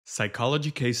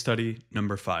Psychology case study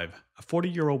number 5. A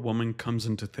 40-year-old woman comes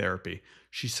into therapy.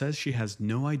 She says she has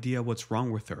no idea what's wrong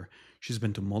with her. She's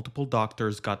been to multiple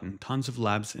doctors, gotten tons of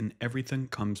labs, and everything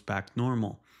comes back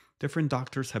normal. Different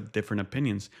doctors have different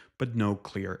opinions, but no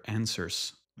clear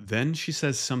answers. Then she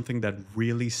says something that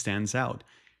really stands out.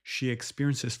 She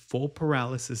experiences full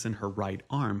paralysis in her right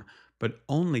arm, but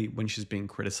only when she's being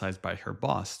criticized by her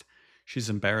boss. She's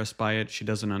embarrassed by it, she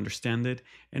doesn't understand it,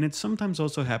 and it sometimes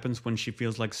also happens when she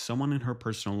feels like someone in her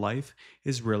personal life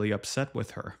is really upset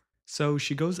with her. So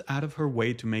she goes out of her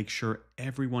way to make sure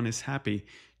everyone is happy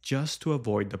just to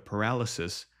avoid the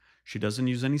paralysis. She doesn't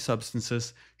use any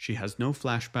substances, she has no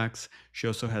flashbacks, she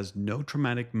also has no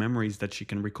traumatic memories that she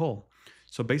can recall.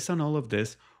 So, based on all of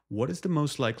this, what is the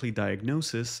most likely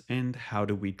diagnosis and how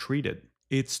do we treat it?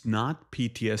 It's not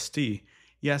PTSD.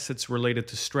 Yes, it's related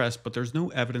to stress, but there's no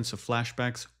evidence of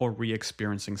flashbacks or re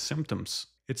experiencing symptoms.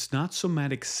 It's not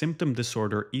somatic symptom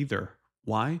disorder either.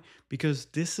 Why? Because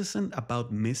this isn't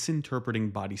about misinterpreting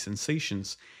body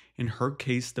sensations. In her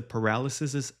case, the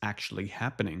paralysis is actually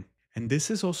happening. And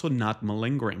this is also not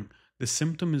malingering. The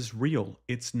symptom is real,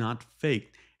 it's not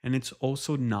fake, and it's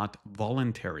also not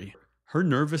voluntary. Her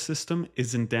nervous system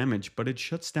isn't damaged, but it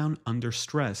shuts down under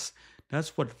stress.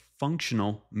 That's what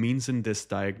functional means in this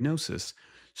diagnosis.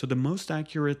 So, the most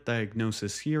accurate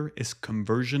diagnosis here is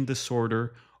conversion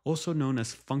disorder, also known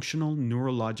as functional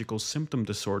neurological symptom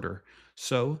disorder.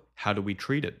 So, how do we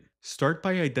treat it? Start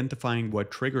by identifying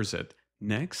what triggers it.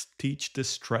 Next, teach the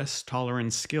stress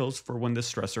tolerance skills for when the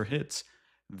stressor hits.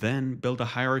 Then, build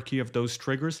a hierarchy of those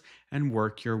triggers and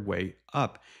work your way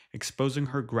up, exposing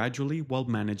her gradually while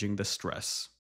managing the stress.